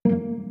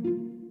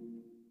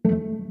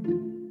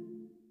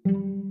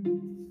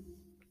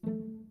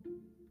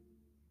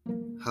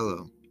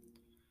Hello,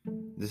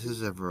 this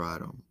is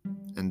Everardo,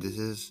 and this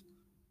is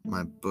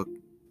my book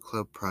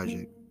club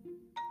project,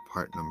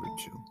 part number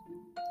 2.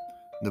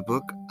 The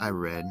book I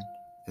read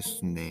is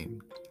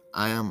named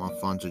I Am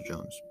Alfonzo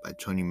Jones by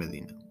Tony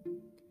Medina.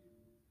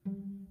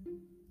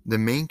 The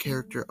main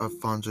character,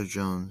 Alfonzo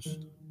Jones,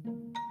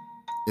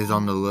 is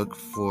on the look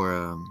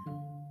for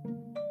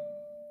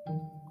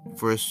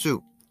a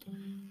suit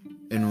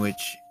in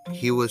which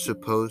he was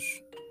supposed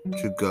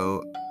to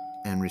go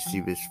and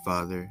receive his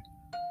father,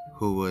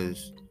 who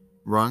was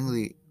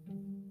wrongly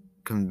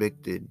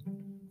convicted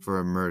for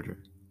a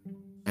murder,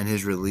 and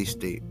his release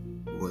date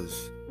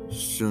was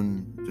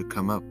soon to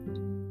come up,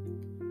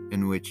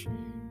 in which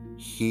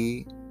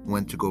he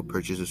went to go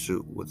purchase a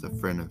suit with a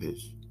friend of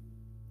his.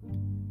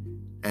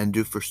 And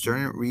due for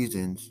certain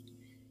reasons,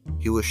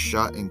 he was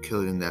shot and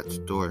killed in that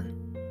store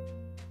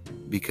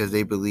because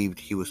they believed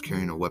he was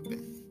carrying a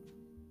weapon.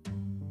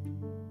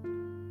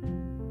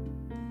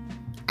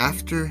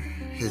 After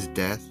his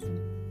death,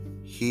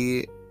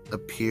 he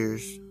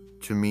appears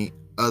to meet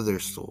other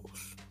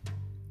souls,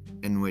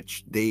 in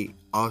which they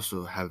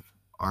also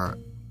are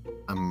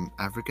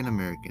African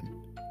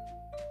American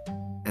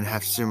and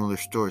have similar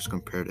stories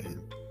compared to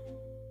him.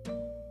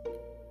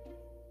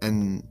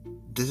 And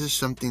this is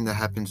something that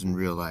happens in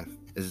real life.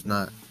 It's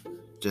not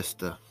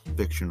just a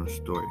fictional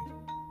story.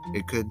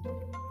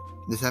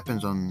 This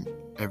happens on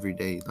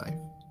everyday life.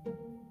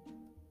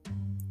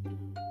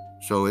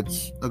 So it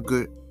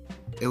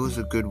was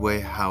a good way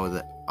how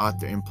the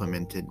author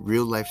implemented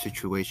real life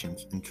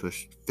situations into a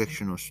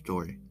fictional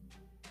story.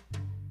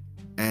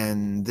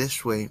 And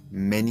this way,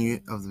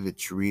 many of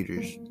its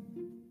readers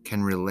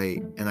can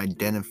relate and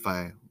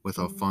identify with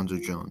Alfonzo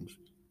Jones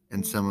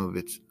and some of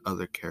its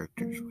other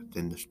characters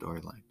within the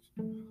storylines.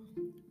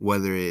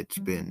 Whether it's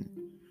been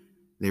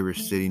they were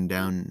sitting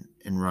down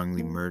and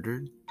wrongly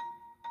murdered,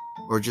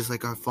 or just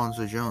like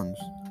Alfonzo Jones,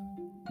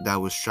 that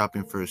was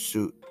shopping for a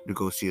suit to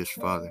go see his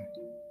father.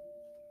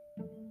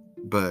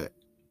 But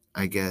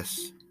I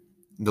guess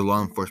the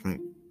law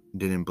enforcement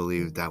didn't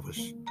believe that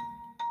was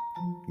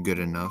good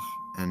enough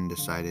and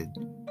decided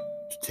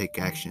to take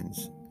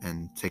actions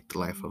and take the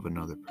life of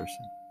another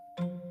person.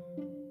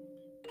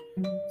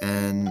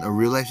 And a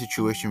real life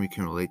situation we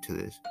can relate to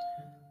this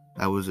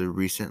that was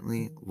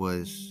recently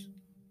was